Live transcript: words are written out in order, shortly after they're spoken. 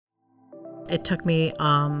it took me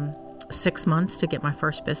 6 months to get my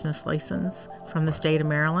first business license from the state of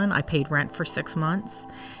Maryland. I paid rent for 6 months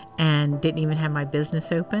and didn't even have my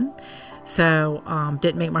business open. So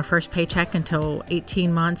didn't make my first paycheck until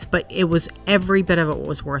 18 months, but it was every bit of it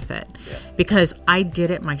was worth it because I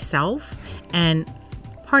did it myself. And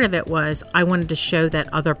part of it was I wanted to show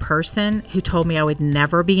that other person who told me I would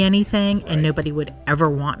never be anything and nobody would ever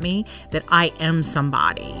want me, that I am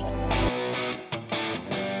somebody.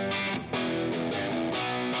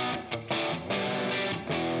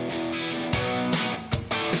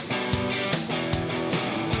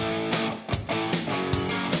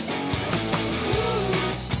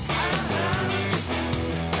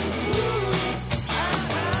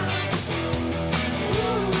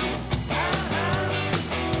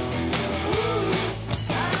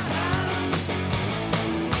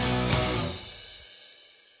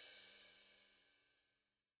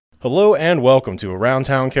 Hello and welcome to Around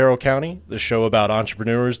Town Carroll County, the show about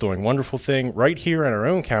entrepreneurs doing wonderful things right here in our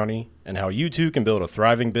own county and how you too can build a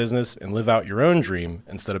thriving business and live out your own dream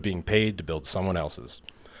instead of being paid to build someone else's.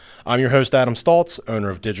 I'm your host, Adam Stoltz,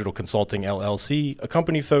 owner of Digital Consulting LLC, a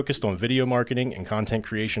company focused on video marketing and content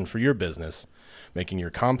creation for your business, making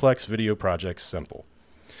your complex video projects simple.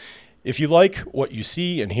 If you like what you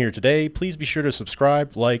see and hear today, please be sure to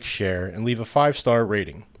subscribe, like, share, and leave a 5-star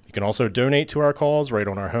rating. You can also donate to our cause right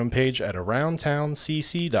on our homepage at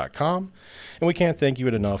aroundtowncc.com, and we can't thank you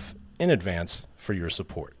enough in advance for your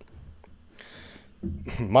support.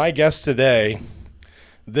 My guest today,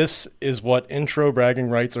 this is what intro bragging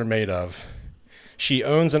rights are made of. She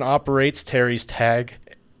owns and operates Terry's Tag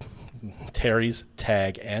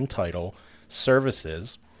and Title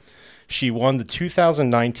Services. She won the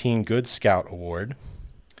 2019 Good Scout Award.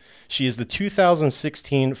 She is the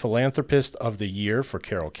 2016 Philanthropist of the Year for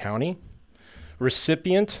Carroll County,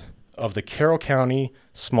 recipient of the Carroll County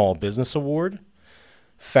Small Business Award,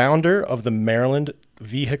 founder of the Maryland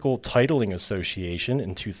Vehicle Titling Association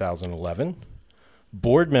in 2011,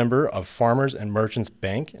 board member of Farmers and Merchants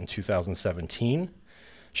Bank in 2017.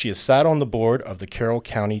 She has sat on the board of the Carroll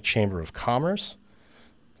County Chamber of Commerce,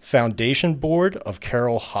 foundation board of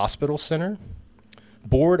Carroll Hospital Center,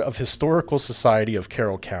 Board of Historical Society of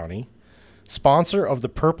Carroll County, sponsor of the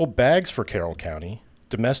Purple Bags for Carroll County,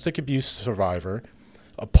 domestic abuse survivor,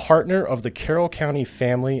 a partner of the Carroll County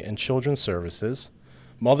Family and Children's Services,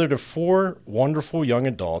 mother to 4 wonderful young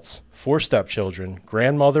adults, 4 stepchildren,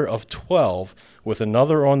 grandmother of 12 with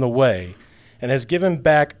another on the way, and has given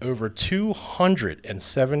back over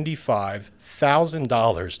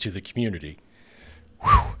 $275,000 to the community.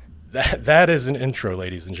 Whew. That is an intro,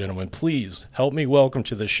 ladies and gentlemen. Please help me welcome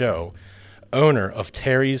to the show, owner of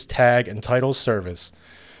Terry's Tag and Title Service,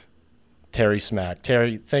 Terry Smack.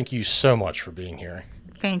 Terry, thank you so much for being here.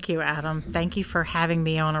 Thank you, Adam. Thank you for having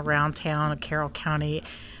me on Around Town of Carroll County.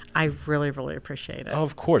 I really, really appreciate it.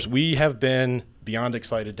 Of course. We have been beyond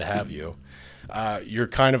excited to have you. You're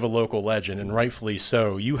kind of a local legend, and rightfully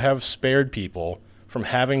so. You have spared people from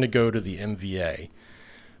having to go to the MVA.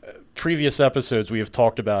 Previous episodes, we have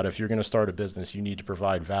talked about if you're going to start a business, you need to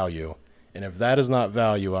provide value. And if that is not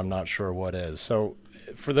value, I'm not sure what is. So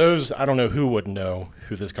for those, I don't know who would know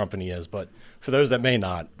who this company is, but for those that may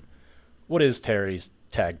not, what is Terry's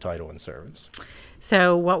Tag, Title, and Service?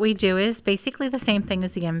 So what we do is basically the same thing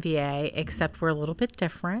as the MVA, except we're a little bit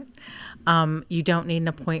different. You don't need an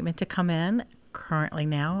appointment to come in. Currently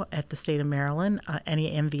now at the state of Maryland, any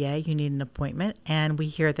MVA, you need an appointment, and we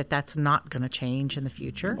hear that that's not going to change in the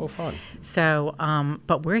future. Oh, fun. So,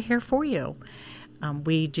 but we're here for you.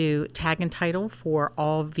 We do tag and title for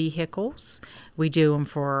all vehicles. We do them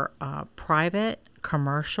for private,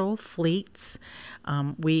 commercial, fleets.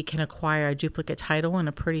 We can acquire a duplicate title in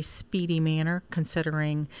a pretty speedy manner,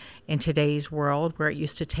 considering in today's world where it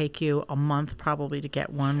used to take you a month probably to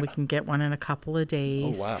get one, we can get one in a couple of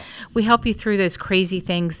days. Oh, wow. We help you through those crazy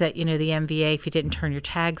things that, the MVA, if you didn't turn your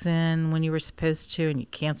tags in when you were supposed to and you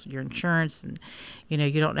canceled your insurance and,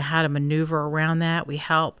 you don't know how to maneuver around that, we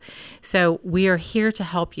help. So we are here to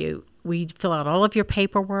help you. We fill out all of your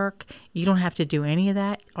paperwork. You don't have to do any of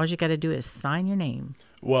that. All you got to do is sign your name.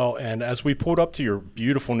 Well, and as we pulled up to your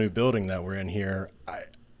beautiful new building that we're in here,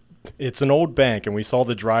 it's an old bank, and we saw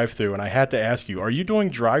the drive-through, and I had to ask you, are you doing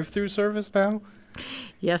drive-through service now?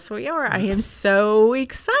 Yes, we are. I am so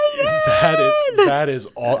excited. That is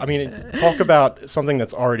all. I mean, talk about something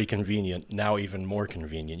that's already convenient, now even more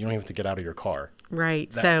convenient. You don't even have to get out of your car.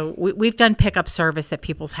 Right. So we've done pickup service at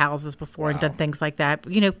people's houses before and done things like that,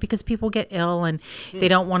 because people get ill and they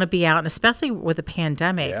don't want to be out, and especially with the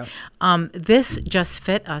pandemic. Yeah. This just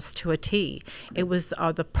fit us to a T. It was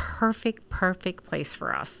the perfect place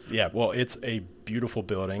for us. Yeah, well, it's a beautiful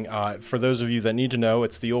building. For those of you that need to know,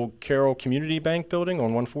 it's the old Carroll Community Bank building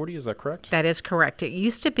on 140. Is that correct? That is correct. It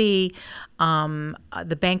used to be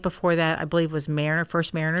the bank before that, I believe, was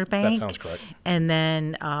First Mariner Bank. That sounds correct. And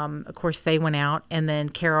then, of course, they went out, and then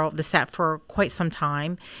Carroll, this sat for quite some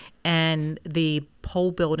time, and the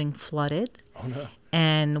whole building flooded. Oh, no.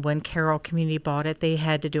 And when Carroll Community bought it, they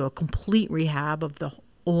had to do a complete rehab of the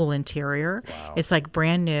whole interior. Wow. It's like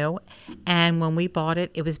brand new. And when we bought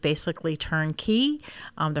it, it was basically turnkey.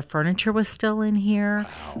 The furniture was still in here.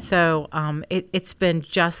 Wow. So it's been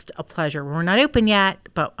just a pleasure. We're not open yet,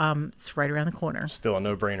 but it's right around the corner. Still a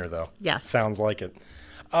no-brainer, though. Yes. Sounds like it.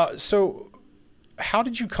 So how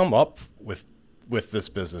did you come up with this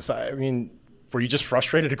business? I mean, were you just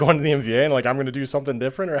frustrated to go into the MVA and like, I'm going to do something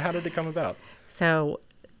different, or how did it come about? So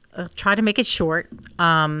try to make it short.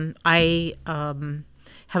 I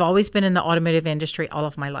have always been in the automotive industry all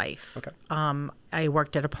of my life. Okay. I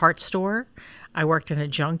worked at a parts store. I worked in a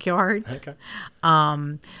junkyard. Okay.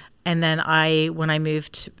 And then when I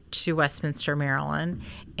moved to Westminster, Maryland,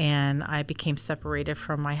 and I became separated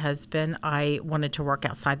from my husband, I wanted to work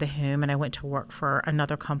outside the home, and I went to work for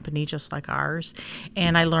another company just like ours.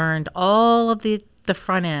 And I learned all of the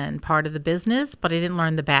front end part of the business, but I didn't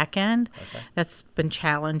learn the back end. Okay. That's been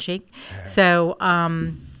challenging. So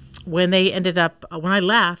when I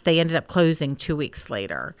left, they ended up closing 2 weeks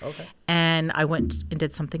later. Okay. And I went and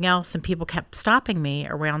did something else, and people kept stopping me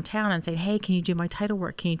around town and saying, "Hey, can you do my title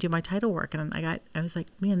work? Can you do my title work?" And I was like,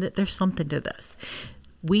 man, there's something to this.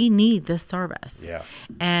 We need this service. Yeah.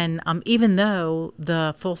 And even though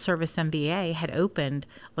the full service MBA had opened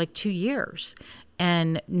like 2 years,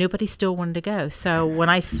 and nobody still wanted to go. So when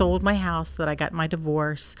I sold my house, that I got my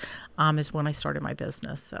divorce, is when I started my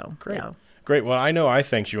business. So Great. Yeah. Great. Well, I know I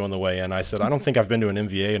thanked you on the way in. I said, I don't think I've been to an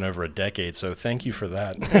MVA in over a decade, so thank you for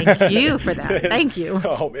that. Thank you for that. Thank you.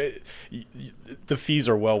 The fees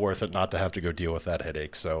are well worth it not to have to go deal with that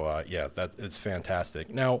headache. So, it's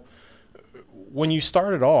fantastic. Now, when you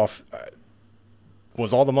started off,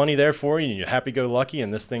 was all the money there for you? And you're happy-go-lucky,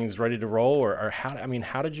 and this thing's ready to roll, or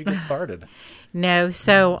how did you get started? No,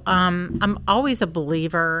 so I'm always a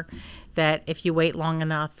believer that if you wait long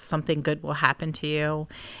enough, something good will happen to you.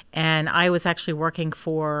 And I was actually working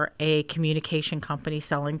for a communication company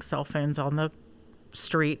selling cell phones on the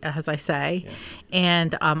street, as I say. Yeah.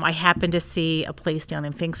 And I happened to see a place down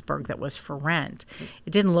in Finksburg that was for rent. It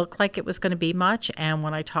didn't look like it was going to be much. And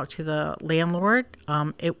when I talked to the landlord,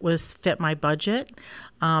 it fit my budget.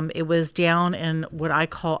 It was down in what I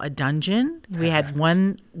call a dungeon. We had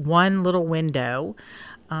one little window,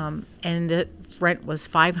 and the rent was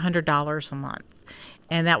 $500 a month.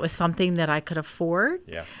 And that was something that I could afford.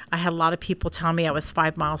 Yeah. I had a lot of people tell me I was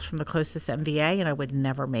 5 miles from the closest MVA and I would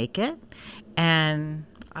never make it. And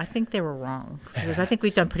I think they were wrong, because I think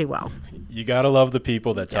we've done pretty well. You got to love the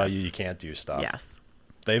people that tell you can't do stuff. Yes.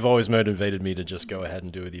 They've always motivated me to just go ahead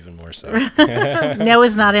and do it even more so. No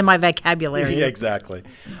is not in my vocabulary. Yeah, exactly.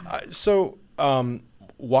 So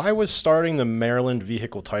why was starting the Maryland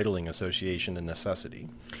Vehicle Titling Association a necessity?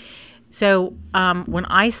 So when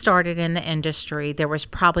I started in the industry, there was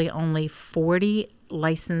probably only 40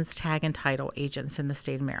 licensed tag and title agents in the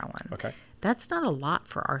state of Maryland. Okay. That's not a lot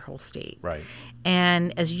for our whole state. Right.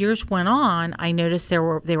 And as years went on, I noticed they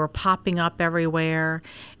were popping up everywhere.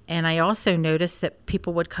 And I also noticed that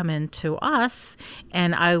people would come into us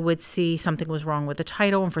and I would see something was wrong with the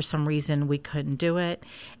title, and for some reason we couldn't do it.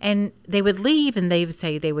 And they would leave and they would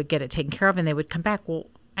say they would get it taken care of, and they would come back. Well,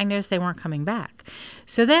 I noticed they weren't coming back.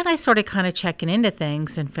 So then I started kind of checking into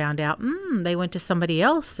things and found out they went to somebody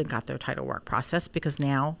else and got their title work processed, because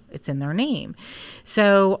now it's in their name.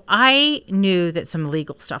 So I knew that some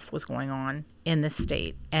legal stuff was going on in the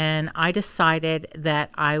state, and I decided that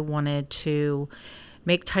I wanted to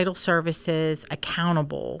make title services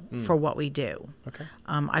accountable for what we do. Okay.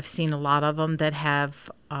 I've seen a lot of them that have,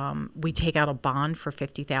 we take out a bond for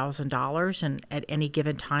 $50,000, and at any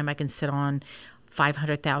given time I can sit on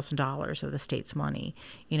 $500,000 of the state's money.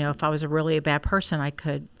 You know, if I was a bad person, I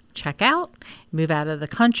could check out, move out of the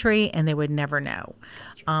country, and they would never know.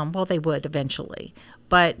 Well, they would eventually.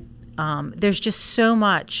 But there's just so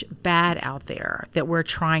much bad out there that we're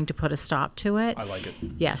trying to put a stop to it. I like it.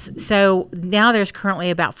 Yes. So now there's currently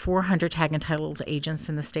about 400 tag and title agents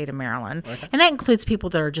in the state of Maryland. Okay. And that includes people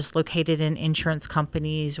that are just located in insurance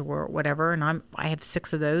companies or whatever. And I have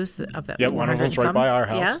 6 of those of that. Yeah, one of them's right by our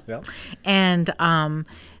house. Yeah. And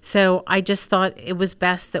so I just thought it was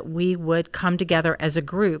best that we would come together as a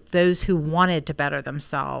group, those who wanted to better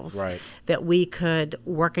themselves, Right. that we could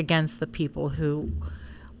work against the people who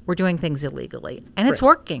were doing things illegally. And it's Great.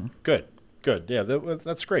 working. Good. Yeah,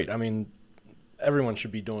 that's great. I mean, everyone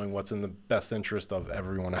should be doing what's in the best interest of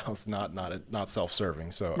everyone else, not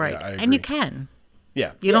self-serving. So Right. yeah, I agree. And you can.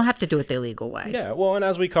 Yeah. You don't have to do it the illegal way. Yeah, well, and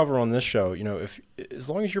as we cover on this show, as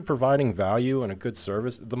long as you're providing value and a good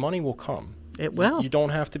service, the money will come. It will. You don't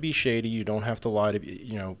have to be shady. You don't have to lie to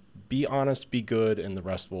be honest, be good, and the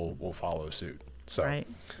rest will follow suit. So Right.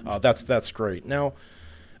 That's great. Now,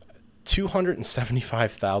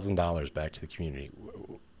 $275,000 back to the community.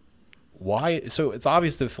 Why? So it's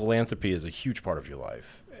obvious that philanthropy is a huge part of your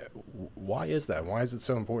life. Why is that? Why is it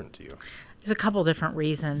so important to you? There's a couple different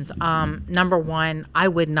reasons. Number one, I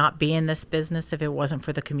would not be in this business if it wasn't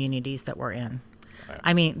for the communities that we're in.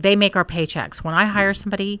 I mean, they make our paychecks. When I hire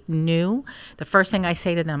somebody new, the first thing I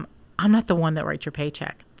say to them, I'm not the one that writes your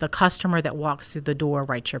paycheck. The customer that walks through the door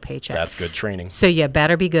writes your paycheck. That's good training. So you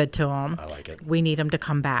better be good to them. I like it. We need them to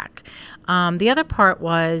come back. The other part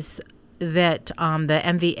was that the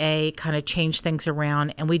MVA kind of changed things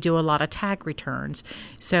around, and we do a lot of tag returns.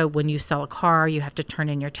 So when you sell a car, you have to turn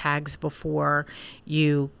in your tags before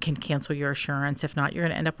you can cancel your insurance. If not, you're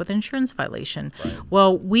going to end up with an insurance violation. Right.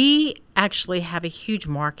 Well, we actually have a huge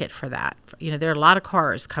market for that. There are a lot of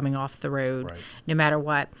cars coming off the road, Right. no matter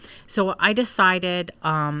what. So I decided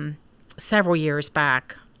several years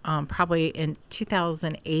back, probably in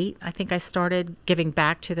 2008, I think I started giving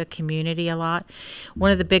back to the community a lot. One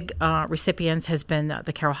of the big recipients has been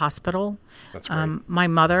the Carroll Hospital. That's great. My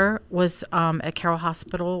mother was at Carroll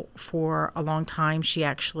Hospital for a long time. She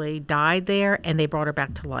actually died there, and they brought her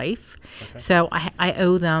back to life. Okay. So I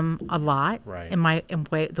owe them a lot Right.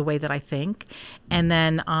 the way that I think. And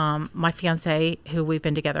then my fiance, who we've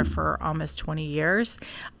been together for almost 20 years,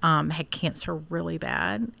 had cancer really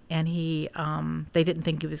bad, and they didn't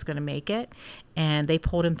think he was going to make it, and they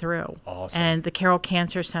pulled him through. Awesome. And the Carroll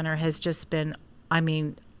Cancer Center has just been,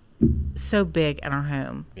 so big in our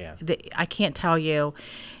home. Yeah. I can't tell you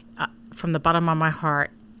from the bottom of my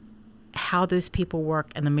heart how those people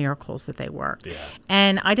work and the miracles that they work. Yeah.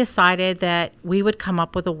 And I decided that we would come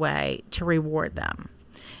up with a way to reward them.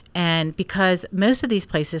 And because most of these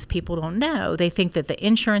places people don't know, they think that the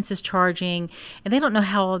insurance is charging, and they don't know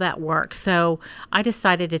how all that works. So I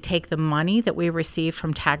decided to take the money that we received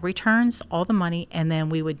from tag returns, all the money, and then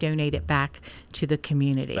we would donate it back to the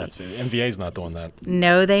community. MVA's not doing that.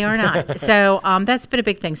 No, they are not. So that's been a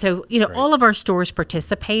big thing. So, all of our stores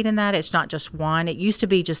participate in that. It's not just one. It used to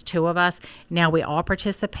be just 2 of us. Now we all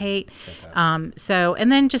participate. And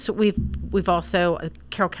then we've also,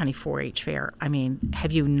 Carroll County 4-H Fair.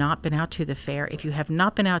 Have you not been out to the fair? If you have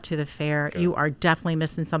not been out to the fair, you are definitely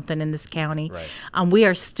missing something in this county. Right. We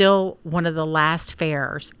are still one of the last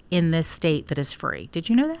fairs in this state that is free. Did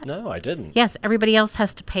you know that? No, I didn't. Yes, everybody else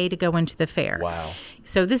has to pay to go into the fair. Wow.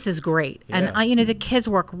 So this is great. Yeah. And, the kids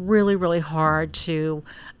work really, really hard to,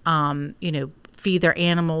 feed their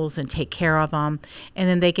animals and take care of them. And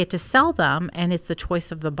then they get to sell them, and it's the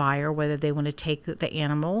choice of the buyer whether they want to take the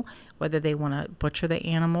animal, whether they want to butcher the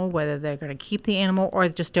animal, whether they're going to keep the animal or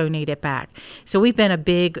just donate it back. So we've been a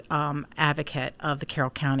big advocate of the Carroll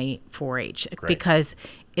County 4-H because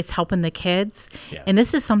it's helping the kids. Yeah. And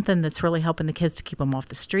this is something that's really helping the kids to keep them off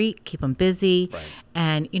the street, keep them busy, Right.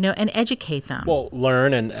 and, and educate them. Well,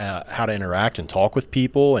 learn and how to interact and talk with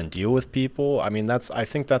people and deal with people. I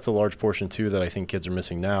think that's a large portion too that I think kids are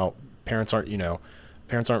missing now. Parents aren't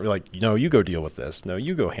like, no, you go deal with this. No,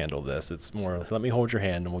 you go handle this. It's more, let me hold your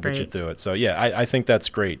hand and we'll get you through it. So yeah, I think that's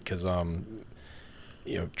great because,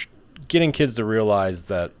 getting kids to realize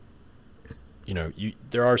that,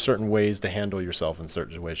 there are certain ways to handle yourself in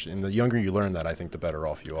certain situations. And the younger you learn that, I think the better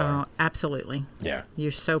off you are. Oh, absolutely. Yeah.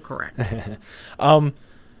 You're so correct.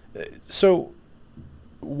 So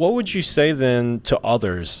what would you say then to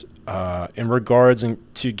others in regards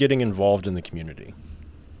to getting involved in the community?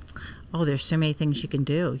 Oh, there's so many things you can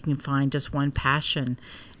do. You can find just one passion,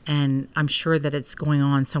 and I'm sure that it's going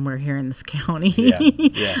on somewhere here in this county.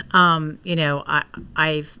 Yeah.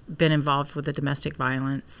 I've been involved with the domestic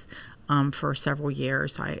violence for several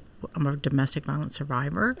years. I'm a domestic violence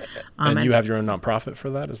survivor. And you have your own nonprofit for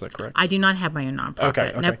that, is that correct? I do not have my own nonprofit.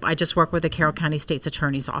 Okay. Nope, I just work with the Carroll County State's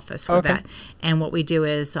Attorney's Office with that. And what we do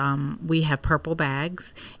is we have purple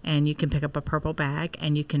bags, and you can pick up a purple bag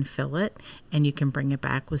and you can fill it, and you can bring it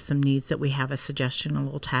back with some needs that we have a suggestion, a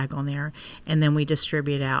little tag on there, and then we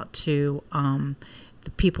distribute out to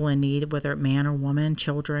the people in need, whether man or woman,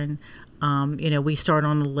 children. We start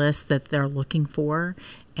on the list that they're looking for,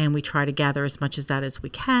 and we try to gather as much of that as we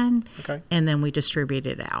can, and then we distribute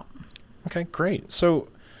it out. Okay, great. So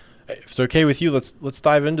if it's okay with you, let's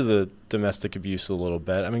dive into the domestic abuse a little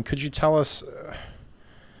bit. I mean, could you tell us,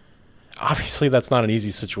 obviously that's not an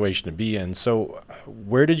easy situation to be in, so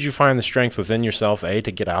where did you find the strength within yourself, A,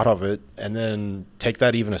 to get out of it, and then take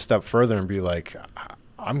that even a step further and be like,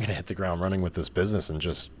 I'm going to hit the ground running with this business and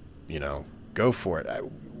just, go for it?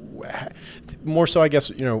 More so, I guess,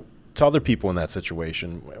 to other people in that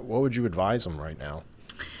situation, what would you advise them right now?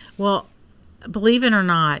 Well, believe it or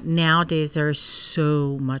not, nowadays there's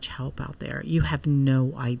so much help out there. You have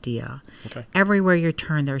no idea. Okay. Everywhere you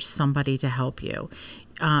turn, there's somebody to help you.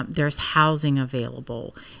 There's housing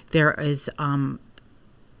available. There is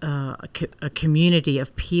a community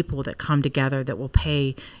of people that come together that will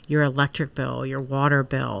pay your electric bill, your water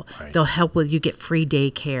bill. Right. They'll help with, you get free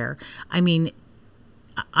daycare. I mean,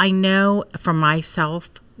 I know from myself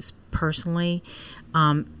personally,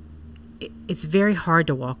 it's very hard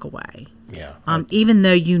to walk away. Yeah. Even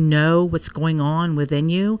though you know what's going on within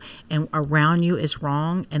you and around you is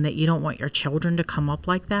wrong, and that you don't want your children to come up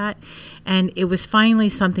like that. And it was finally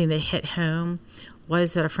something that hit home,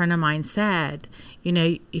 was that a friend of mine said,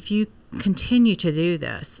 if you continue to do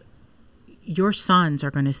this, your sons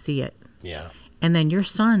are going to see it. Yeah. And then your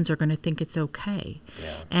sons are going to think it's okay.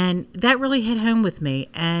 Yeah. And that really hit home with me.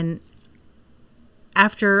 And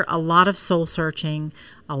after a lot of soul searching,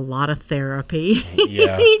 a lot of therapy,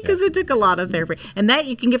 because it took a lot of therapy, and that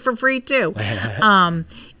you can get for free too.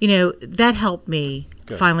 That helped me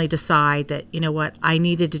finally decide that, what, I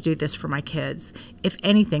needed to do this for my kids. If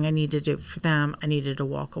anything I needed to do for them, I needed to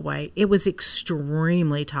walk away. It was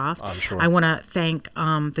extremely tough. I'm sure. I want to thank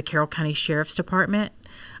the Carroll County Sheriff's Department,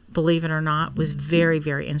 believe it or not, was very,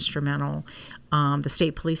 very instrumental. The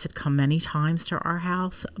state police had come many times to our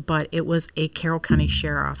house, but it was a Carroll County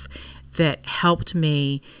sheriff that helped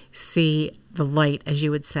me see the light, as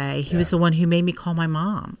you would say. He was the one who made me call my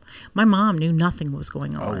mom. My mom knew nothing was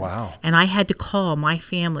going on. Oh, wow. And I had to call my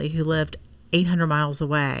family, who lived 800 miles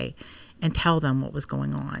away, and tell them what was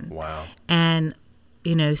going on. Wow. And,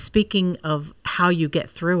 speaking of how you get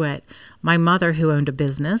through it, my mother, who owned a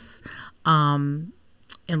business,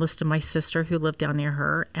 enlisted my sister, who lived down near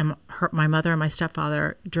her, and my mother and my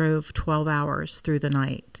stepfather drove 12 hours through the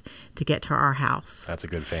night to get to our house. That's a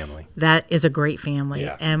good family. That is a great family.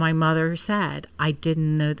 Yeah. And my mother said, I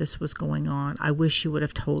didn't know this was going on. I wish you would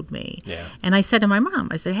have told me. Yeah. And I said to my mom,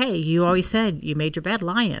 I said, hey, you always said you made your bed,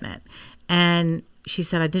 lie in it. And she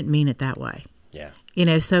said, I didn't mean it that way. Yeah.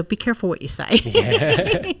 So be careful what you say.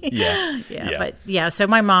 So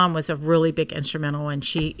my mom was a really big instrumental, and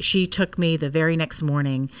she took me the very next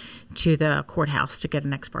morning to the courthouse to get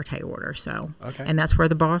an ex parte order. So, and that's where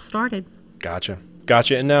the ball started. Gotcha.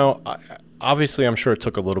 And now, obviously, I'm sure it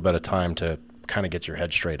took a little bit of time to kind of get your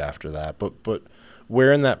head straight after that. But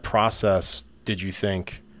where in that process did you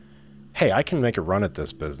think, hey, I can make a run at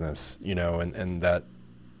this business, and that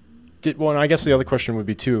did, well, and I guess the other question would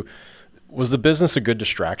be too, was the business a good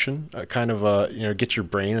distraction, kind of, get your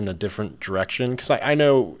brain in a different direction? Because I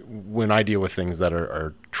know when I deal with things that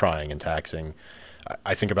are trying and taxing,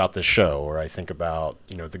 I think about this show, or I think about,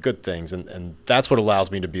 the good things. And that's what allows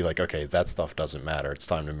me to be like, okay, that stuff doesn't matter. It's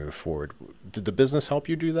time to move forward. Did the business help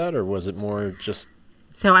you do that, or was it more just...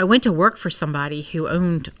 So I went to work for somebody who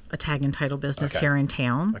owned a tag and title business here in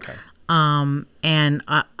town. Okay. And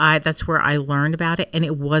that's where I learned about it, and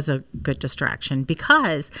it was a good distraction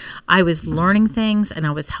because I was learning things and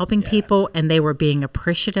I was helping people, and they were being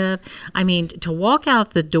appreciative. I mean, to walk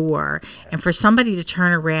out the door and for somebody to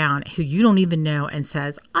turn around who you don't even know and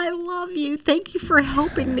says, I love you, thank you for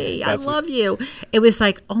helping me, I love you. It was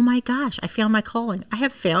like, oh my gosh, I found my calling. I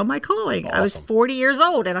have found my calling. Awesome. I was 40 years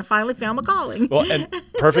old and I finally found my calling. Well, and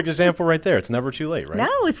perfect example right there. It's never too late, right?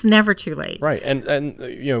 No, it's never too late. Right. And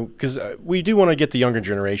because we do want to get the younger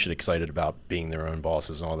generation excited about being their own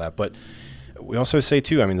bosses and all that. But we also say,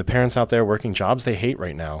 too, I mean, the parents out there working jobs they hate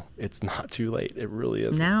right now, it's not too late. It really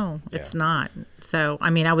isn't. No, it's not. So, I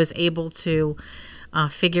mean, I was able to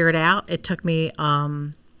figure it out. It took me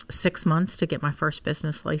 6 months to get my first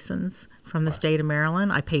business license from the state of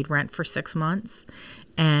Maryland. I paid rent for 6 months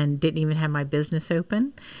and didn't even have my business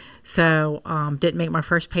open. So didn't make my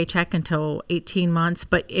first paycheck until 18 months,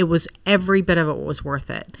 but it was every bit of it was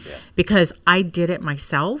worth it because I did it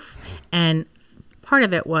myself. And part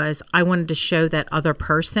of it was I wanted to show that other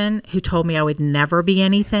person who told me I would never be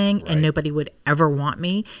anything and nobody would ever want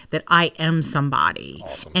me, that I am somebody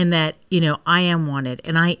and that, I am wanted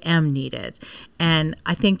and I am needed. And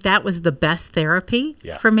I think that was the best therapy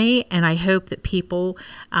for me. And I hope that people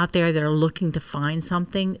out there that are looking to find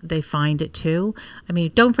something, they find it too. I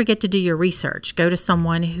mean, don't forget to do your research. Go to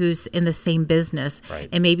someone who's in the same business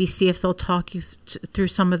and maybe see if they'll talk you through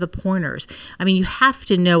some of the pointers. I mean, you have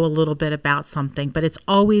to know a little bit about something, but it's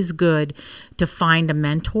always good to find a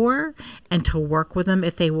mentor and to work with them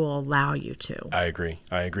if they will allow you to. I agree.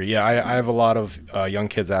 Yeah, I have a lot of young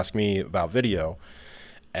kids ask me about video.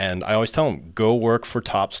 And I always tell them, go work for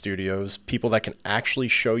top studios, people that can actually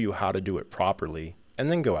show you how to do it properly, and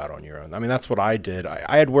then go out on your own. I mean, that's what I did.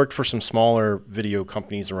 I had worked for some smaller video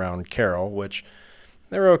companies around Carroll, which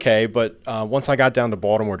they were okay. But once I got down to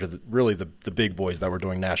Baltimore to the big boys that were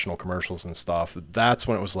doing national commercials and stuff, that's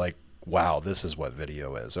when it was like, wow, this is what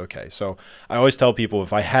video is. Okay. So I always tell people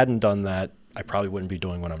if I hadn't done that, I probably wouldn't be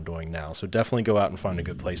doing what I'm doing now. So definitely go out and find a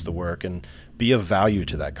good place to work and be of value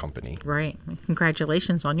to that company. Right.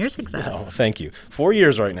 Congratulations on your success. Oh, thank you. 4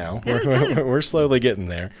 years right now. We're slowly getting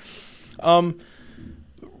there. Real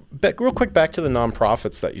quick, back to the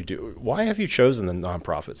nonprofits that you do. Why have you chosen the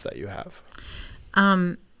nonprofits that you have?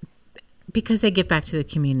 Because they give back to the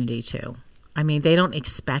community too. I mean, they don't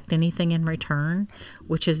expect anything in return,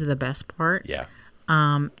 which is the best part. Yeah.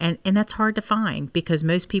 And that's hard to find because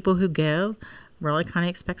most people who give really kind of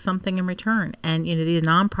expect something in return. And, these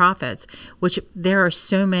nonprofits, which there are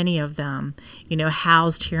so many of them,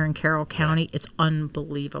 housed here in Carroll County, it's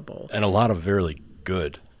unbelievable. And a lot of really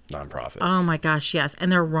good nonprofits. Oh my gosh, yes.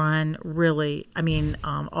 And they're run really,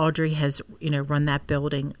 Audrey has, run that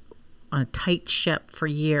building on a tight ship for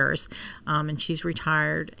years. And she's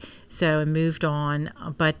retired, and moved on.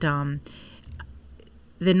 But the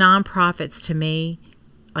nonprofits, to me,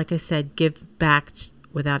 like I said, give back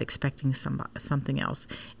without expecting something else.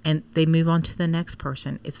 And they move on to the next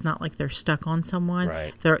person. It's not like they're stuck on someone.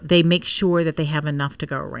 Right. They make sure that they have enough to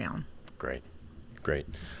go around. Great.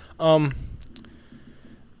 And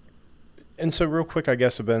so real quick, I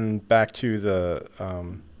guess I've been back to the,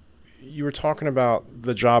 you were talking about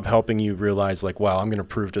the job helping you realize like, wow, I'm going to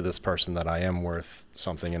prove to this person that I am worth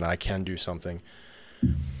something and I can do something.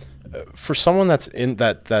 For someone that's in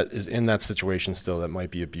that is in that situation still that might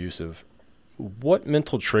be abusive, what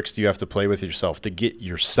mental tricks do you have to play with yourself to get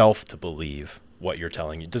yourself to believe what you're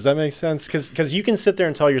telling you? Does that make sense? Because you can sit there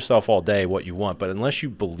and tell yourself all day what you want, but unless you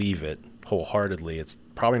believe it wholeheartedly, it's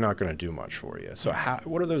probably not going to do much for you. So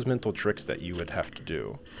what are those mental tricks that you would have to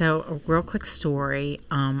do? So a real quick story.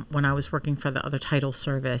 When I was working for the other title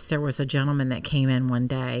service, there was a gentleman that came in one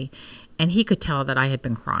day, and he could tell that I had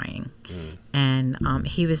been crying. And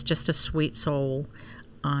he was just a sweet soul.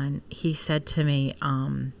 He said to me,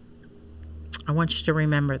 I want you to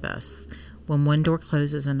remember this. When one door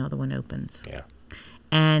closes, another one opens. Yeah.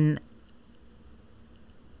 And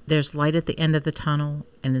there's light at the end of the tunnel,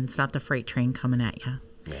 and it's not the freight train coming at you.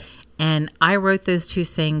 Yeah. And I wrote those two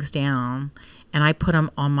sayings down, and I put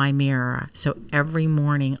them on my mirror. So every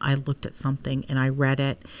morning I looked at something, and I read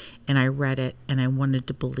it, and I read it, and I wanted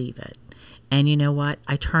to believe it. And you know what?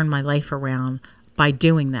 I turned my life around by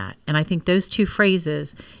doing that. And I think those two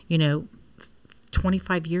phrases,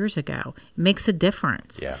 25 years ago, makes a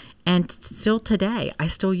difference. Yeah. And still today, I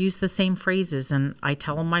still use the same phrases, and I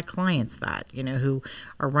tell my clients that, who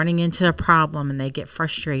are running into a problem and they get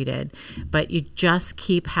frustrated. But you just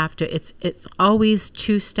it's always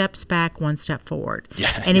 2 steps back, 1 step forward.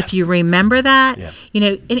 Yeah. And if you remember that,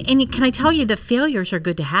 and can I tell you that failures are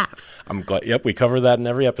good to have? I'm glad. Yep, we cover that in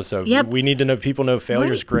every episode. Yep. We need to know people know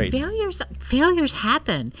failure's great. Failures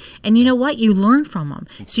happen, and you know what? You learn from them.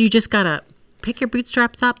 So you just gotta pick your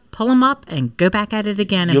bootstraps up, pull them up, and go back at it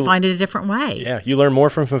again and find it a different way. Yeah, you learn more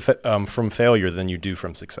from failure than you do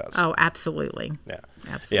from success. Oh, absolutely. Yeah,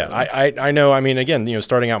 absolutely. Yeah, I know. I mean, again,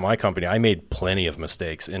 starting out my company, I made plenty of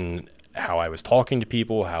mistakes in how I was talking to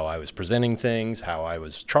people, how I was presenting things, how I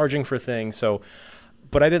was charging for things. So,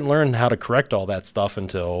 but I didn't learn how to correct all that stuff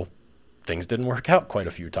until things didn't work out quite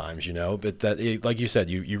a few times, But like you said,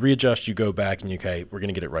 you readjust, you go back, and we're going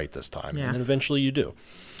to get it right this time, yes. And then eventually you do.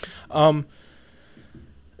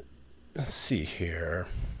 Let's see here.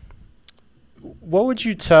 What would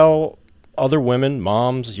you tell other women,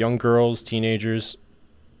 moms, young girls, teenagers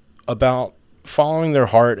about following their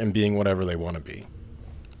heart and being whatever they want to be?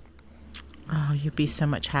 Oh, you'd be so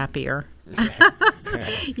much happier.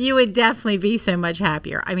 You would definitely be so much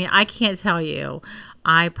happier. I mean, I can't tell you.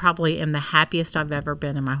 I probably am the happiest I've ever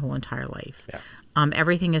been in my whole entire life. Yeah.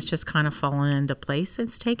 Everything has just kind of fallen into place.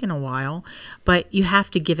 It's taken a while, but you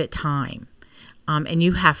have to give it time. And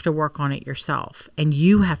you have to work on it yourself. And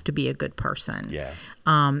you have to be a good person. Yeah.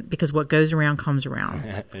 Because what goes around comes around.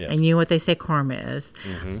 Yes. And you know what they say karma is.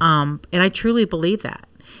 And I truly believe that.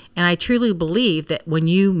 And I truly believe that when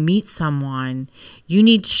you meet someone, you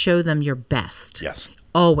need to show them your best. Yes.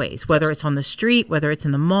 Always, whether it's on the street, whether it's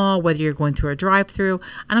in the mall, whether you're going through a drive-through,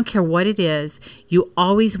 I don't care what it is, you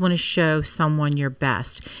always want to show someone your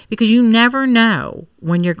best because you never know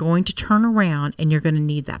when you're going to turn around and you're going to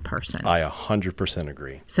need that person. I 100%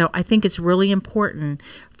 agree. So I think it's really important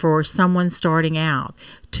for someone starting out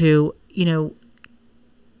to,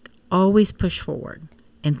 always push forward.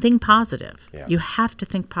 And think positive. Yeah. You have to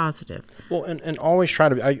think positive. Well, and always try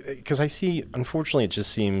to, because I see, unfortunately, it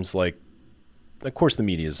just seems like, of course, the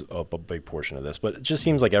media is a big portion of this, but it just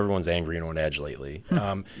seems like everyone's angry and on edge lately.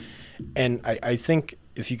 And I think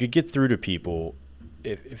if you could get through to people,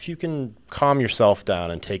 if you can calm yourself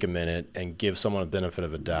down and take a minute and give someone a benefit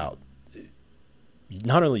of a doubt,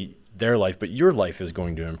 not only their life, but your life is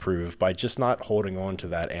going to improve by just not holding on to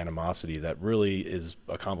that animosity that really is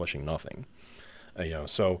accomplishing nothing.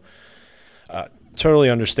 So totally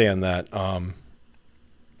understand that.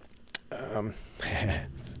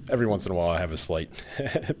 Every once in a while I have a slight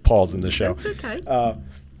pause in the show. That's okay.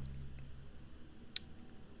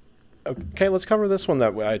 Okay, let's cover this one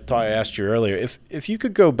that I thought I asked you earlier. If you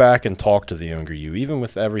could go back and talk to the younger you, even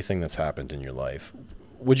with everything that's happened in your life,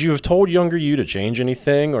 would you have told younger you to change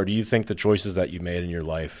anything, or do you think the choices that you made in your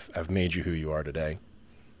life have made you who you are today?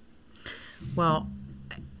 Well,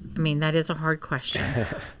 I mean, that is a hard question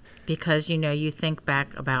because, you think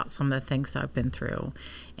back about some of the things I've been through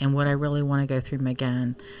and would I really want to go through them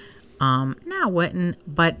again? No, I wouldn't,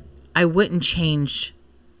 but I wouldn't change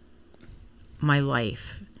my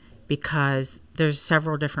life because there's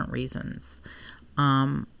several different reasons.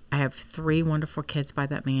 I have 3 wonderful kids by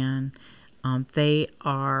that man. I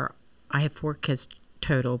have 4 kids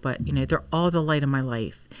total, but, they're all the light of my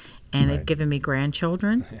life. And Right. They've given me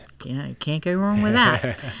grandchildren. Yeah, you can't go wrong with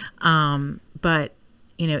that. But,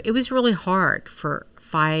 it was really hard for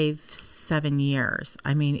 5-7 years.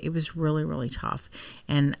 I mean, it was really, really tough.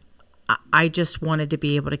 And I just wanted to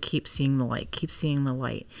be able to keep seeing the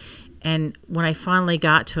light. And when I finally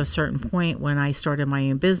got to a certain point when I started my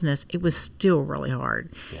own business, it was still really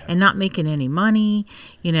hard. Yeah. And not making any money.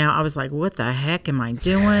 I was like, what the heck am I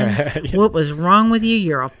doing? What was wrong with you?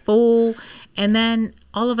 You're a fool. And then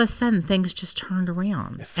all of a sudden things just turned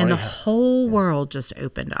around and the whole world just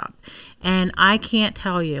opened up. And I can't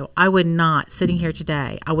tell you, I would not, sitting here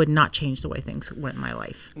today, I would not change the way things went in my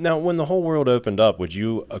life. Now, when the whole world opened up, would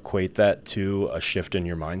you equate that to a shift in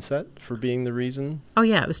your mindset for being the reason? Oh,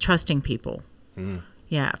 yeah, it was trusting people.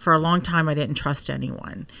 Yeah, for a long time, I didn't trust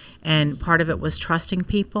anyone. And part of it was trusting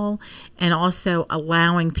people and also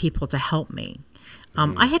allowing people to help me.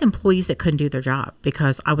 I had employees that couldn't do their job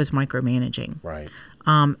because I was micromanaging. Right.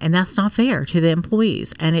 And that's not fair to the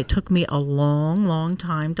employees. And it took me a long, long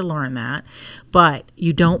time to learn that. But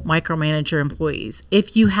you don't micromanage your employees.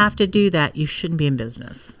 If you have to do that, you shouldn't be in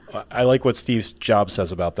business. I like what Steve Jobs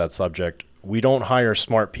says about that subject. We don't hire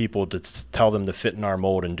smart people to tell them to fit in our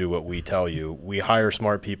mold and do what we tell you. We hire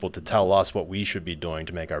smart people to tell us what we should be doing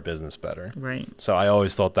to make our business better. Right. So I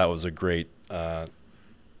always thought that was a great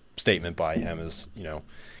statement by him, is,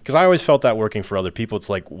 because I always felt that working for other people. It's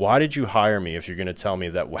like, why did you hire me if you're going to tell me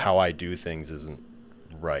that how I do things isn't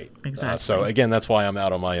right? Exactly. So again, that's why I'm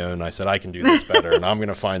out on my own. I said, I can do this better and I'm going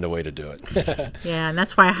to find a way to do it. Yeah, and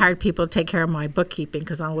that's why I hired people to take care of my bookkeeping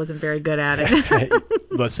because I wasn't very good at it.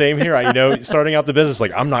 The same here. Starting out the business,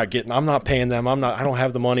 like I'm not paying them. I don't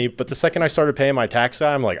have the money. But the second I started paying my tax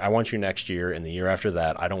guy, I'm like, I want you next year and the year after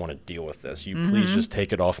that. I don't want to deal with this. You please just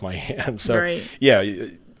take it off my hands. So Right. Yeah,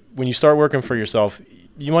 when you start working for yourself,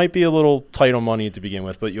 you might be a little tight on money to begin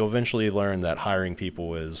with, but you'll eventually learn that hiring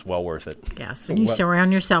people is well worth it. Yes, and you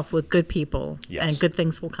surround yourself with good people, Yes. and good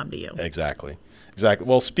things will come to you. Exactly.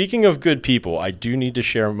 Well, speaking of good people, I do need to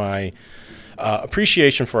share my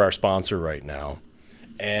appreciation for our sponsor right now.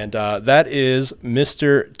 And that is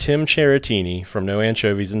Mr. Tim Cheratini from No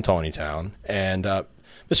Anchovies in Tawnytown. And Mr.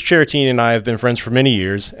 Cheratini and I have been friends for many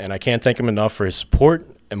years, and I can't thank him enough for his support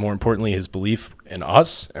and, more importantly, his belief in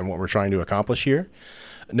us and what we're trying to accomplish here.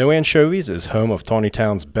 No Anchovies is home of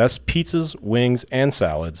Tawnytown's best pizzas, wings, and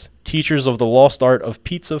salads, teachers of the lost art of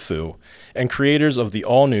pizza foo, and creators of the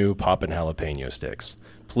all-new Poppin' Jalapeno Sticks.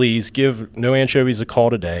 Please give No Anchovies a call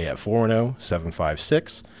today at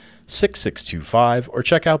 410-756 888-878-6625 or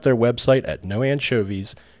check out their website at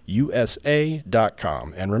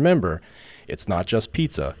noanchovies.usa.com. And remember, it's not just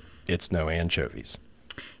pizza, it's no anchovies.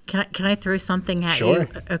 Can I throw something at Sure. you?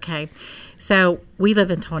 Okay. So we live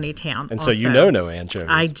in Tawny Town. And also. so you know no anchovies.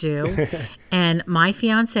 I do. And my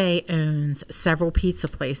fiance owns several pizza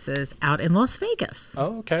places out in Las Vegas.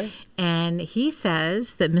 Oh, okay. And he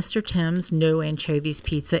says that Mr. Tim's No Anchovies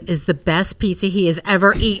pizza is the best pizza he has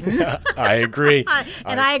ever eaten. I agree.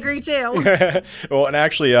 And I agree too. Well, and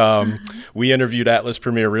actually, we interviewed Atlas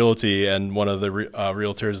Premier Realty, and one of the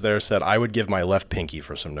realtors there said, I would give my left pinky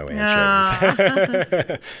for some no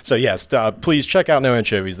anchovies. So, yes, please check out No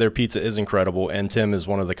Anchovies. Their pizza is incredible, and Tim is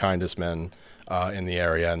one of the kindest men in the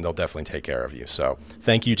area, and they'll definitely take care of you. So,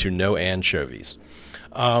 thank you to No Anchovies.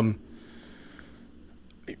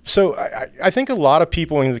 So I think a lot of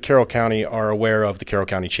people in the Carroll County are aware of the Carroll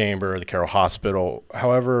County Chamber, the Carroll Hospital.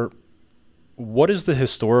 However, what is the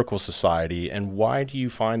Historical Society, and why do you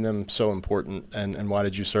find them so important, and why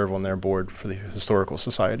did you serve on their board for the Historical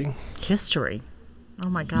Society? History. Oh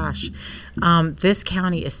my gosh. This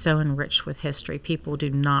county is so enriched with history. People do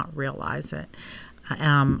not realize it.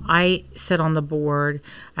 I sit on the board.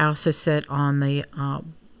 I also sit on the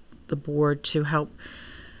board to help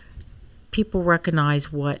people recognize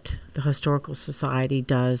what the Historical Society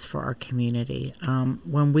does for our community.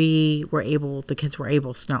 When we were able, the kids were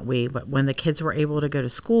able, it's not we, but when the kids were able to go to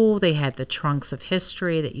school, they had the trunks of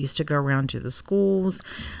history that used to go around to the schools.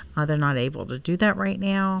 They're not able to do that right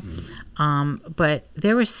now. But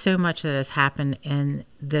there was so much that has happened in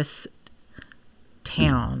this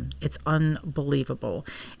town. It's unbelievable.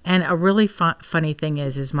 And a really funny thing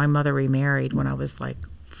is my mother remarried when I was like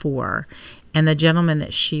 4. And the gentleman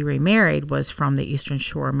that she remarried was from the Eastern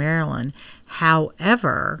Shore of Maryland.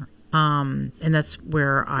 However, and that's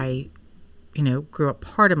where I, grew up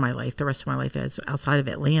part of my life. The rest of my life is outside of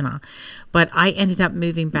Atlanta. But I ended up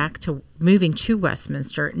moving to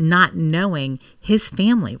Westminster, not knowing his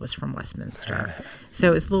family was from Westminster. So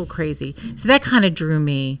it was a little crazy. So that kind of drew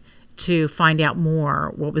me to find out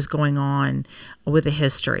more what was going on with the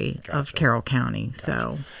history of Carroll County. Gotcha.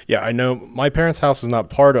 So yeah, I know my parents' house is not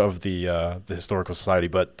part of the Historical Society,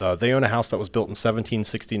 but they own a house that was built in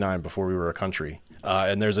 1769 before we were a country.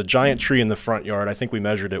 And there's a giant tree in the front yard. I think we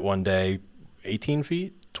measured it one day, 18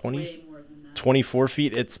 feet, 20, way more than that. 24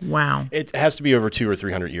 feet. Wow. It has to be over 200 or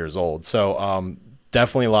 300 years old. So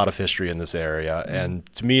definitely a lot of history in this area. Mm-hmm. And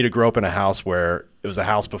to me, to grow up in a house where it was a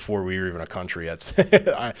house before we were even a country, that's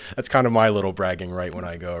kind of my little bragging right when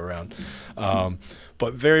I go around.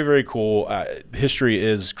 But very, very cool. History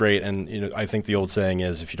is great. And, I think the old saying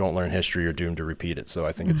is, if you don't learn history, you're doomed to repeat it. So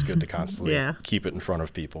I think it's good to constantly keep it in front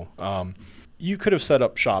of people. You could have set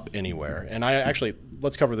up shop anywhere. And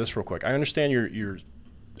let's cover this real quick. I understand you're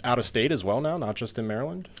out of state as well now, not just in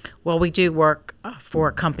Maryland? Well, we do work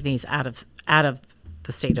for companies out of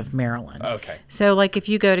the state of Maryland. Okay. So like if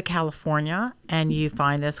you go to California and you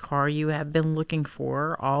find this car you have been looking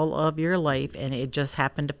for all of your life, and it just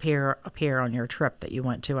happened to appear on your trip that you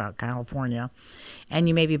went to out California, and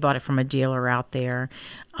you maybe bought it from a dealer out there,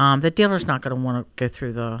 the dealer's not going to want to go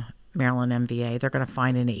through the Maryland MVA. They're going to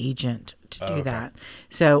find an agent to do that.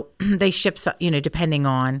 So they ship, depending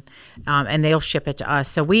on, and they'll ship it to us.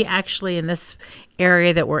 So we actually, in this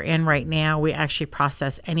area that we're in right now, we actually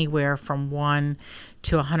process anywhere from 1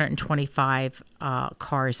 to 125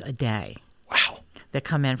 cars a day. Wow. That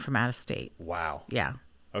come in from out of state. Wow. Yeah.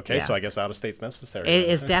 Okay, so I guess out of state's necessary. It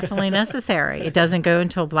is definitely necessary. It doesn't go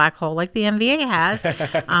into a black hole like the MVA has.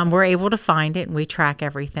 We're able to find it, and we track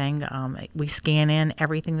everything. We scan in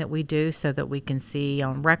everything that we do so that we can see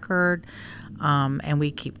on record, and we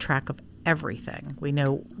keep track of everything. We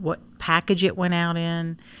know what package it went out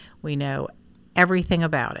in. We know everything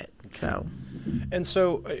about it. So. And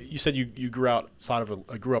so you said you grew up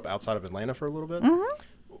outside of Atlanta for a little bit.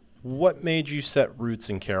 Mm-hmm. What made you set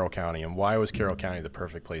roots in Carroll County, and why was Carroll County the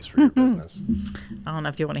perfect place for your business? I don't know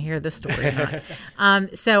if you want to hear this story or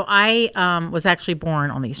not. So I was actually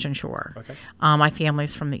born on the Eastern Shore. Okay. My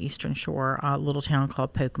family's from the Eastern Shore, a little town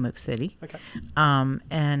called Pocomoke City. Okay.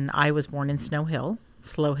 And I was born in Snow Hill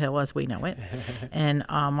as we know it. And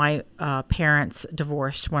my parents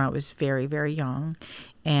divorced when I was very, very young.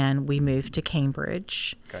 And we moved to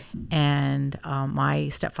Cambridge. Okay. And my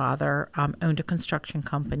stepfather owned a construction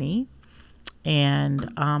company. And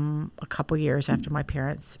a couple years after my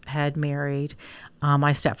parents had married,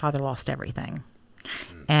 my stepfather lost everything.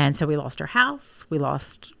 And so we lost our house. We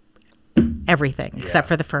lost everything except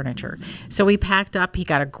for the furniture. So we packed up. He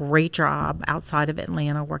got a great job outside of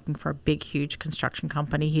Atlanta working for a big, huge construction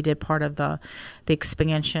company. He did part of the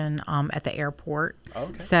expansion at the airport.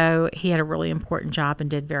 Okay. So he had a really important job and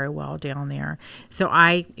did very well down there. So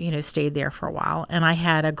I, stayed there for a while. And I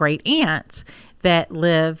had a great aunt that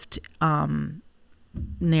lived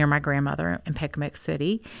near my grandmother in Pocomoke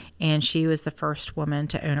City, and she was the first woman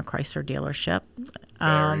to own a Chrysler dealership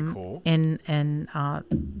Very cool. in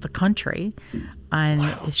the country.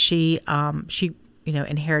 And she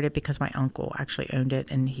inherited because my uncle actually owned it,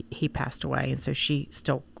 and he passed away, and so she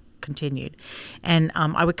still continued. And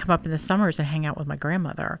I would come up in the summers and hang out with my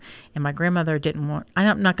grandmother, and my grandmother didn't want,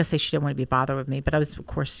 I'm not going to say she didn't want to be bothered with me, but I was, of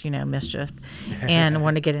course, mischief and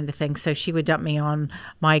wanted to get into things. So she would dump me on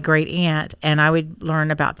my great aunt, and I would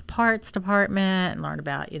learn about the parts department and learn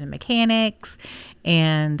about, mechanics.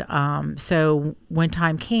 And so when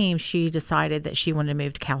time came, she decided that she wanted to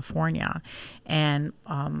move to California. And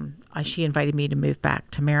she invited me to move back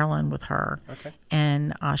to Maryland with her. Okay.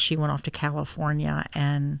 And she went off to California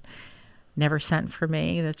and never sent for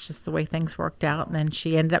me. That's just the way things worked out. And then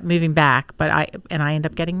she ended up moving back, but I ended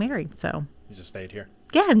up getting married. So You just stayed here.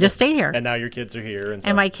 yeah, and just stayed here. And now your kids are here. And,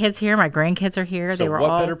 And my kids here, my grandkids are here. so They were what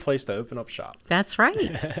all. better place to open up shop? That's right.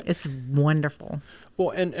 It's wonderful. Well,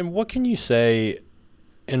 and what can you say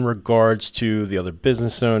in regards to the other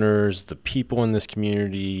business owners, the people in this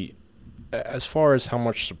community, as far as how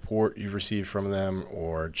much support you've received from them,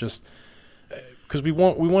 or just because we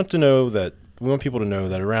want people to know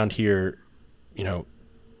that around here,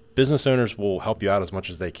 business owners will help you out as much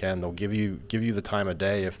as they can. They'll give you the time of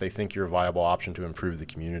day if they think you're a viable option to improve the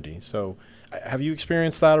community. So have you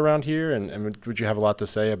experienced that around here? And would you have a lot to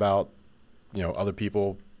say about, other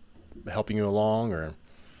people helping you along, or?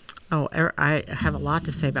 Oh, I have a lot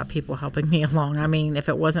to say about people helping me along. I mean, if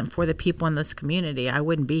it wasn't for the people in this community, I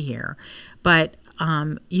wouldn't be here. But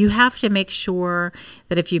you have to make sure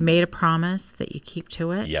that if you made a promise, that you keep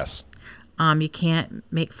to it. Yes. You can't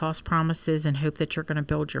make false promises and hope that you're going to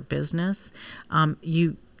build your business.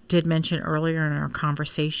 You did mention earlier in our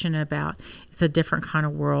conversation about it's a different kind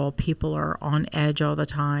of world. People are on edge all the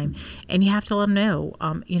time, and you have to let them know.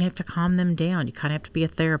 You have to calm them down. You kind of have to be a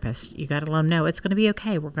therapist. You got to let them know it's going to be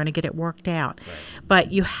okay. We're going to get it worked out. Right.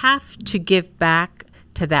 But you have to give back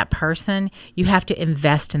to that person. You have to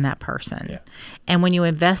invest in that person. Yeah. And when you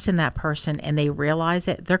invest in that person and they realize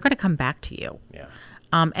it, they're going to come back to you. Yeah.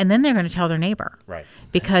 And then they're going to tell their neighbor. Right.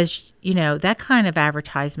 Because, that kind of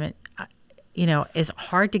advertisement, is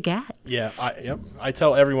hard to get. Yeah. I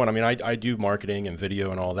tell everyone, I do marketing and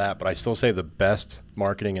video and all that, but I still say the best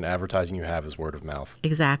marketing and advertising you have is word of mouth.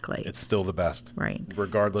 Exactly. It's still the best. Right.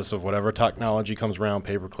 Regardless of whatever technology comes around,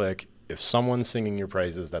 pay-per-click, if someone's singing your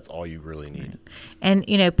praises, that's all you really need. Right.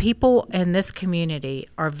 And, people in this community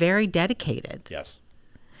are very dedicated. Yes.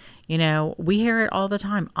 We hear it all the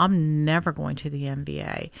time. I'm never going to the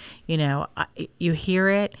MBA. You hear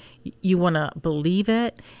it, you want to believe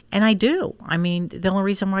it, and I do. The only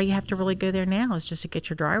reason why you have to really go there now is just to get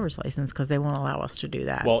your driver's license, because they won't allow us to do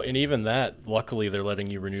that. Well, and even that, luckily, they're letting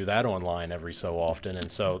you renew that online every so often, and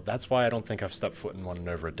so that's why I don't think I've stepped foot in one in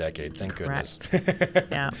over a decade. Thank Correct. goodness.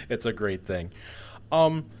 Yeah. It's a great thing.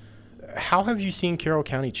 How have you seen Carroll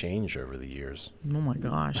County change over the years? Oh, my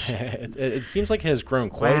gosh. It seems like it has grown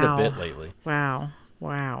quite a bit lately. Wow.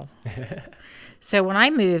 So when I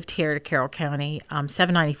moved here to Carroll County,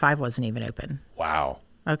 795 wasn't even open. Wow.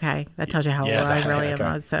 Okay. That tells you how old I really am.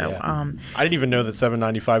 Okay. So, yeah. I didn't even know that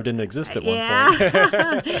 795 didn't exist at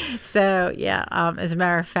one point. So, yeah. As a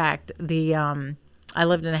matter of fact, I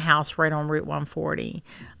lived in a house right on Route 140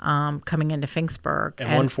 coming into Finksburg. And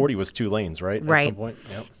 140 was 2 lanes, right? Right. At some point?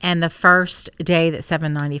 Yep. And the first day that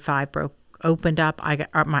 795 opened up,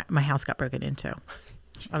 my house got broken into.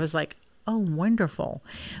 I was like, oh, wonderful.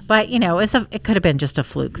 But, it could have been just a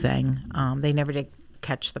fluke thing. They never did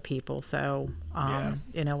catch the people. So,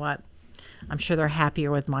 you know what? I'm sure they're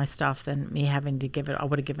happier with my stuff than me having to give it. I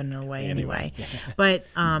would have given it away anyway. But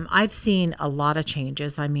I've seen a lot of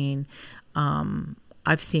changes.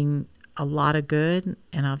 I've seen a lot of good,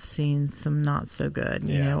 and I've seen some not so good.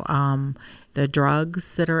 The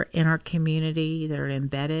drugs that are in our community that are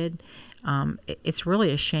embedded, it's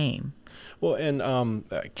really a shame. Well, and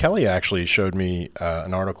Kelly actually showed me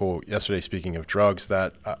an article yesterday, speaking of drugs,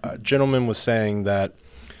 that a gentleman was saying that,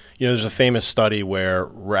 there's a famous study where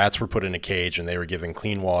rats were put in a cage and they were given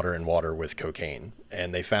clean water and water with cocaine.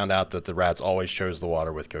 And they found out that the rats always chose the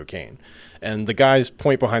water with cocaine. And the guy's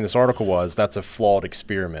point behind this article was that's a flawed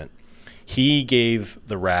experiment. He gave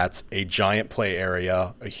the rats a giant play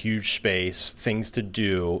area, a huge space, things to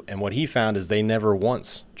do. And what he found is they never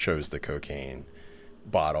once chose the cocaine.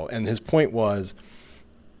 bottle. And his point was,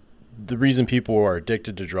 the reason people are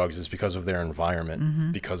addicted to drugs is because of their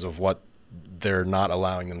environment, because of what they're not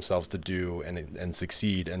allowing themselves to do and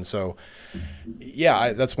succeed. And so,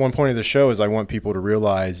 yeah, that's one point of the show is I want people to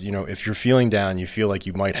realize, you know, if you're feeling down, you feel like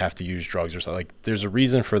you might have to use drugs or something, like there's a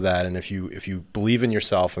reason for that. And if you believe in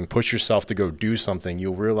yourself and push yourself to go do something,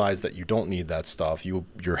 you'll realize that you don't need that stuff.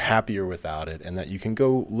 You're happier without it, and that you can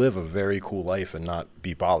go live a very cool life and not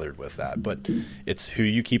be bothered with that. But it's who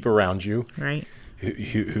you keep around you, Right.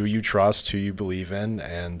 who you trust, who you believe in.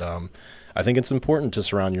 And I think it's important to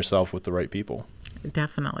surround yourself with the right people.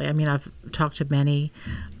 Definitely. I mean, I've talked to many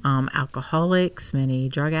alcoholics, many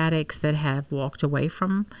drug addicts that have walked away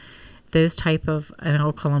from those type of, and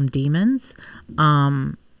I'll call them demons,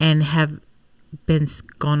 and have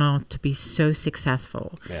gone on to be so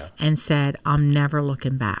successful, and said, I'm never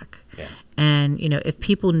looking back. Yeah. And, you know, if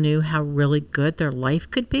people knew how really good their life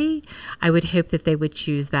could be, I would hope that they would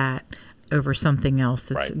choose that over something else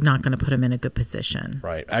that's Right. not going to put them in a good position.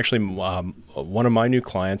 Right. Actually, one of my new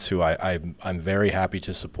clients who I'm very happy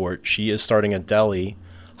to support, she is starting a deli,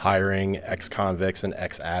 hiring ex-convicts and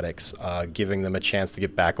ex-addicts, giving them a chance to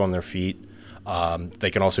get back on their feet.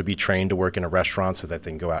 They can also be trained to work in a restaurant so that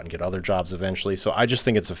they can go out and get other jobs eventually. So I just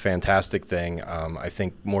think it's a fantastic thing. I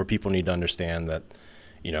think more people need to understand that,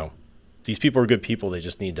 you know, these people are good people. They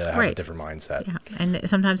just need to have a Right. different mindset. Yeah, and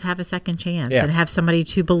sometimes have a second chance, Yeah. and have somebody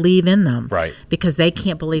to believe in them, Right. Because they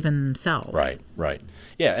can't believe in themselves. Right.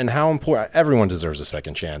 Yeah, and how important, everyone deserves a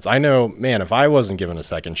second chance. I know, man, if I wasn't given a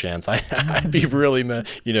second chance, I'd be really,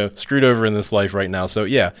 screwed over in this life right now. So,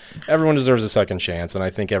 yeah, everyone deserves a second chance, and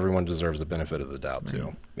I think everyone deserves the benefit of the doubt,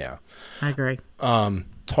 too. Yeah. I agree.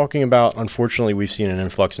 Talking about, unfortunately, we've seen an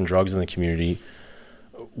influx in drugs in the community.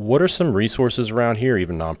 What are some resources around here,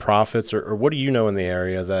 even nonprofits, or what do you know in the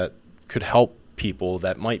area that could help people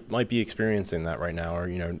that might be experiencing that right now, or,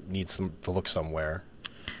 you know, need to look somewhere?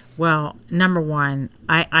 Well, number one,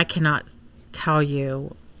 I cannot tell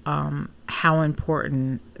you how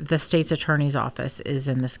important the state's attorney's office is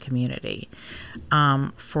in this community.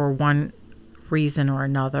 For one reason or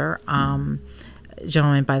another, a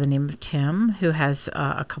gentleman by the name of Tim, who has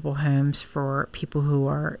a couple homes for people who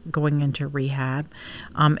are going into rehab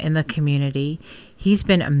in the community. He's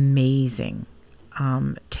been amazing.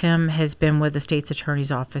 Tim has been with the state's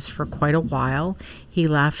attorney's office for quite a while. He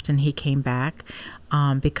left and he came back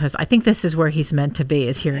because I think this is where he's meant to be,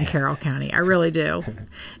 is here in Carroll County. I really do.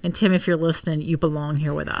 And Tim, if you're listening, you belong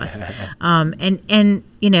here with us. And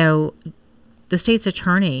you know, the state's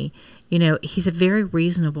attorney, you know, he's a very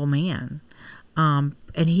reasonable man. And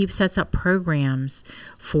he sets up programs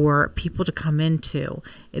for people to come into.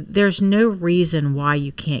 There's no reason why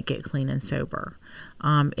you can't get clean and sober.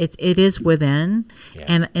 It is within,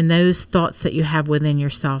 and those thoughts that you have within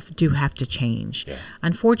yourself do have to change. Yeah.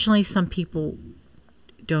 Unfortunately, some people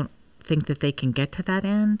don't think that they can get to that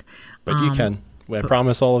end. But you can. I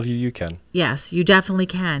promise all of you, you can. Yes, you definitely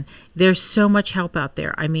can. There's so much help out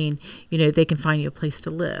there. I mean, you know, they can find you a place to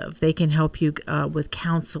live. They can help you with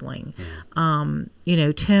counseling. You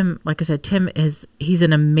know, Tim, like I said, he's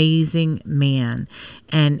an amazing man.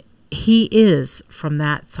 And he is from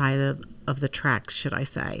that side of the tracks, should I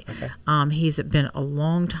say. Okay. He's been a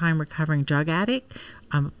long time recovering drug addict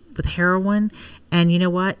with heroin. And you know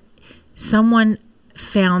what? Someone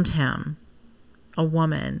found him, a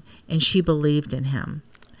woman, and she believed in him.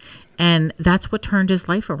 And that's what turned his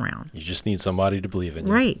life around. You just need somebody to believe in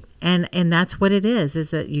you. Right. And that's what it is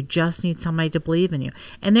that you just need somebody to believe in you.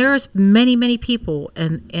 And there's many, many people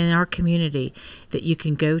in our community that you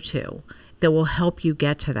can go to that will help you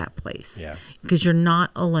get to that place. Yeah. Because you're not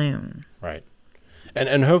alone. Right.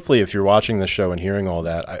 And hopefully if you're watching this show and hearing all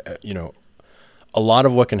that, you know, a lot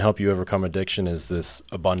of what can help you overcome addiction is this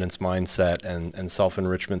abundance mindset and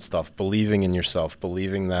self-enrichment stuff, believing in yourself,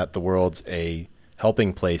 believing that the world's a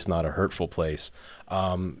helping place, not a hurtful place.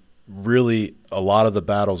 Really, a lot of the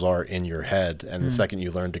battles are in your head. And the second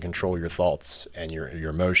you learn to control your thoughts and your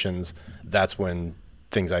emotions, that's when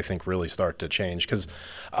things, I think, really start to change. Because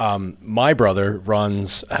my brother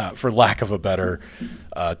runs, for lack of a better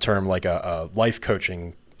term, like a life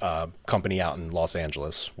coaching company out in Los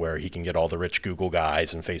Angeles, where he can get all the rich Google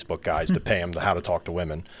guys and Facebook guys to pay him how to talk to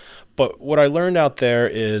women. But what I learned out there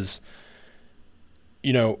is,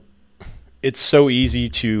 you know, it's so easy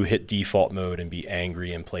to hit default mode and be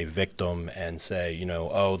angry and play victim and say, you know,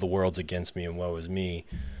 oh, the world's against me and woe is me.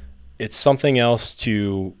 It's something else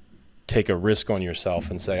to take a risk on yourself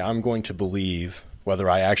and say, I'm going to believe, whether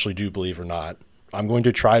I actually do believe or not, I'm going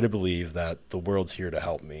to try to believe that the world's here to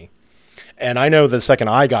help me. And I know the second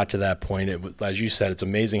I got to that point, as you said, it's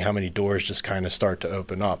amazing how many doors just kind of start to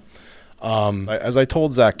open up. As I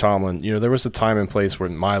told Zach Tomlin, there was a time and place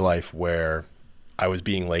in my life where I was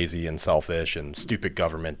being lazy and selfish and stupid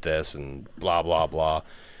government this and blah, blah, blah.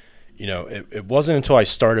 It wasn't until I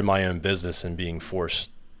started my own business and being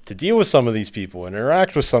forced to deal with some of these people and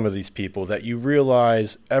interact with some of these people that you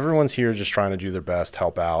realize everyone's here just trying to do their best,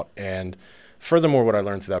 help out. And furthermore, what I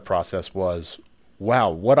learned through that process was, wow,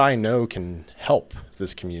 what I know can help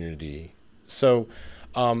this community. So,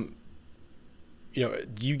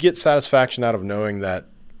 you get satisfaction out of knowing that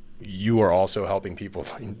you are also helping people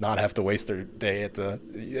not have to waste their day at the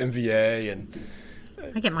MVA. And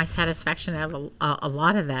I get my satisfaction out of a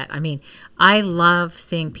lot of that. I mean, I love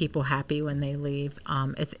seeing people happy when they leave.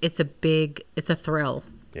 It's a thrill.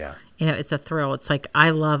 Yeah. It's a thrill. It's like I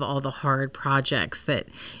love all the hard projects that,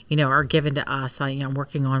 are given to us. I'm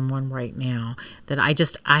working on one right now that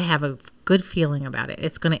I have a good feeling about it.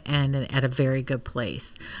 It's going to end at a very good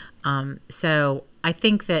place. So I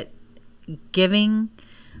think that giving,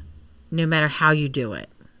 no matter how you do it,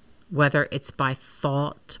 whether it's by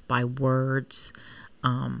thought, by words,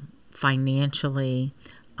 financially,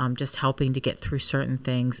 just helping to get through certain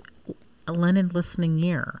things, a lend a listening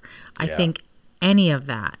ear. I think any of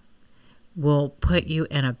that will put you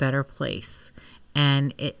in a better place,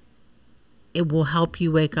 and it will help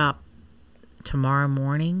you wake up tomorrow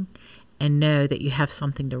morning and know that you have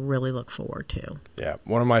something to really look forward to. Yeah.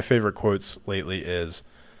 One of my favorite quotes lately is,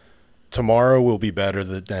 tomorrow will be better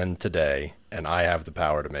than today, and I have the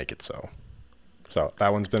power to make it so. So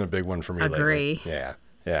that one's been a big one for me Agree. lately. Yeah.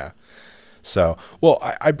 Yeah. So, well,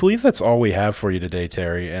 I believe that's all we have for you today,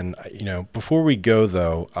 Terry. And, before we go,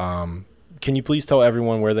 though, can you please tell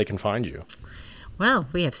everyone where they can find you? Well,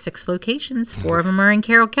 we have 6 locations. 4 of them are in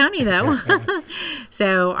Carroll County, though.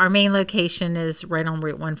 So our main location is right on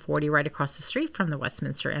Route 140, right across the street from the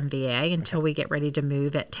Westminster MVA, until we get ready to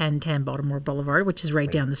move at 1010 Baltimore Boulevard, which is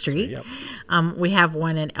right down the street. Yep. We have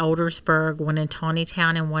one in Eldersburg, one in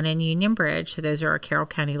Tawnytown, and one in Union Bridge. So those are our Carroll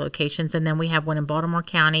County locations. And then we have one in Baltimore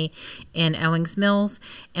County in Owings Mills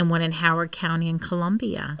and one in Howard County in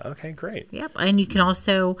Columbia. Okay, great. Yep. And you can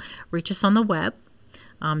also reach us on the web,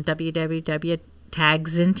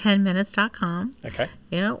 www.tagsin10minutes.com. Okay.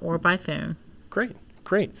 Or by phone. Great.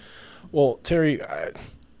 Well, Terry,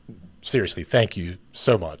 seriously, thank you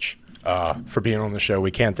so much for being on the show.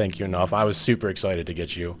 We can't thank you enough. I was super excited to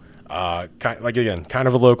get you. Kind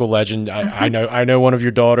of a local legend. I know one of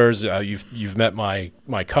your daughters. You've met my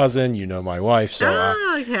cousin. My wife. So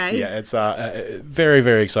okay. Yeah, it's very,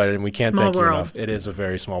 very excited, and we can't Small thank you world. enough. It is a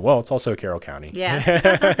very small. Well, it's also Carroll County.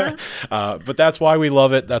 Yes. But that's why we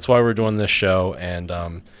love it. That's why we're doing this show. And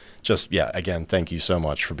again, thank you so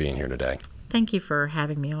much for being here today. Thank you for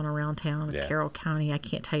having me on Around Town with Carroll County. I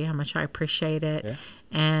can't tell you how much I appreciate it. Yeah.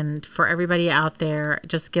 And for everybody out there,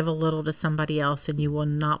 just give a little to somebody else, and you will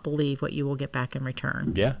not believe what you will get back in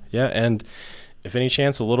return. Yeah. And if any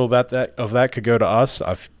chance a little bit of that could go to us,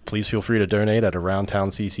 please feel free to donate at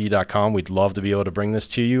aroundtowncc.com. We'd love to be able to bring this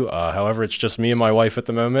to you. However, it's just me and my wife at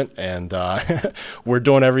the moment, and we're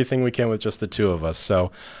doing everything we can with just the two of us.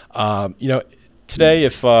 So, today,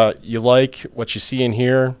 if you like what you see and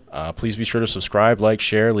hear, please be sure to subscribe, like,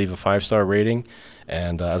 share, leave a 5-star rating.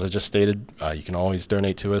 And as I just stated, you can always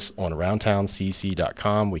donate to us on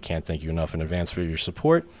aroundtowncc.com. We can't thank you enough in advance for your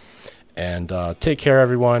support. And take care,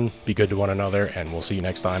 everyone. Be good to one another, and we'll see you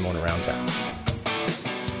next time on Around Town.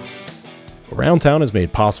 Around Town is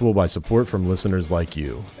made possible by support from listeners like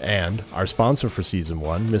you, and our sponsor for Season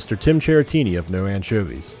 1, Mr. Tim Cheratini of No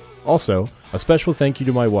Anchovies. Also, a special thank you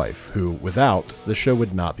to my wife, who, without, the show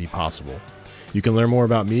would not be possible. You can learn more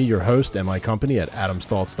about me, your host, and my company at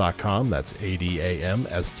adamstultz.com. That's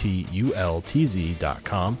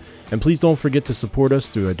ADAMSTULTZ.com. And please don't forget to support us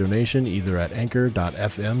through a donation either at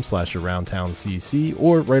anchor.fm/aroundtowncc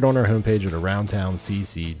or right on our homepage at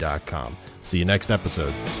aroundtowncc.com. See you next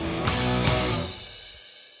episode.